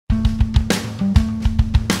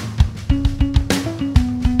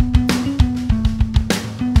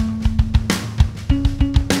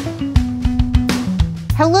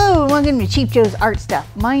Welcome to Cheap Joe's Art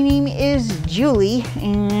Stuff. My name is Julie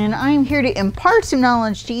and I'm here to impart some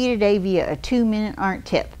knowledge to you today via a 2-minute art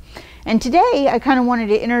tip. And today I kind of wanted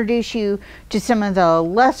to introduce you to some of the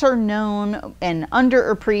lesser known and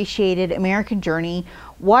underappreciated American Journey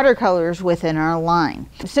watercolors within our line.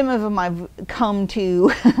 Some of them I've come to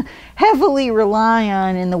heavily rely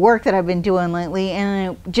on in the work that I've been doing lately,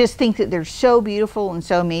 and I just think that they're so beautiful and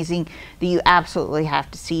so amazing that you absolutely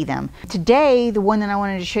have to see them. Today, the one that I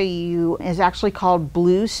wanted to show you is actually called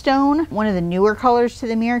Bluestone, one of the newer colors to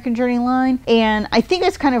the American Journey line. And I think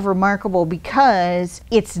it's kind of remarkable because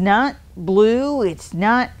it's not blue, it's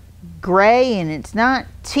not gray, and it's not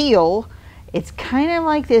teal. It's kind of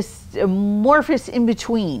like this amorphous in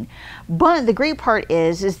between. But the great part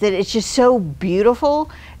is that it's just so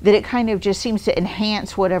beautiful that it kind of just seems to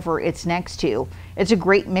enhance whatever it's next to. It's a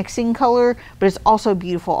great mixing color, but it's also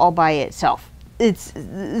beautiful all by itself. It's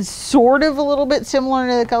sort of a little bit similar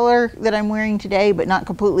to the color that I'm wearing today, but not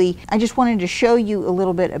completely. I just wanted to show you a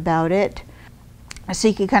little bit about it so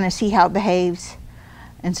you can kind of see how it behaves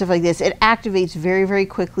and stuff like this. It activates very, very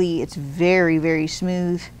quickly. It's very, very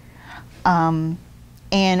smooth.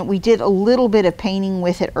 And we did a little bit of painting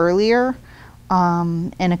with it earlier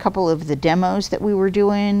in a couple of the demos that we were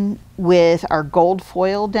doing with our gold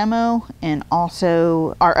foil demo, and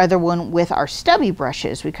also our other one with our stubby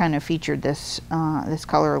brushes. We kind of featured this this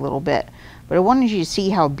color a little bit, but I wanted you to see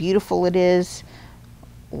how beautiful it is,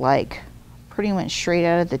 like pretty much straight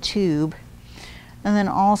out of the tube. And then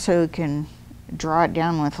also can draw it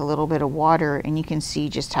down with a little bit of water and you can see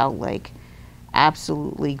just how like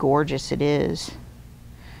absolutely gorgeous it is.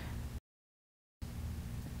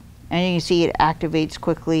 And you can see it activates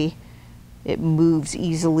quickly, it moves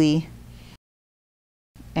easily,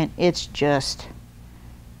 and it's just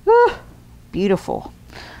beautiful.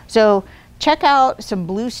 So check out some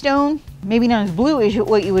Bluestone. Maybe not as blue as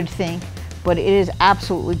what you would think, but it is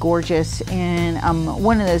absolutely gorgeous, and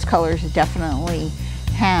one of those colors to definitely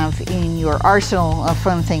have in your arsenal of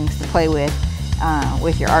fun things to play with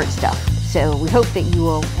your art stuff. So we hope that you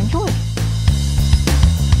will enjoy.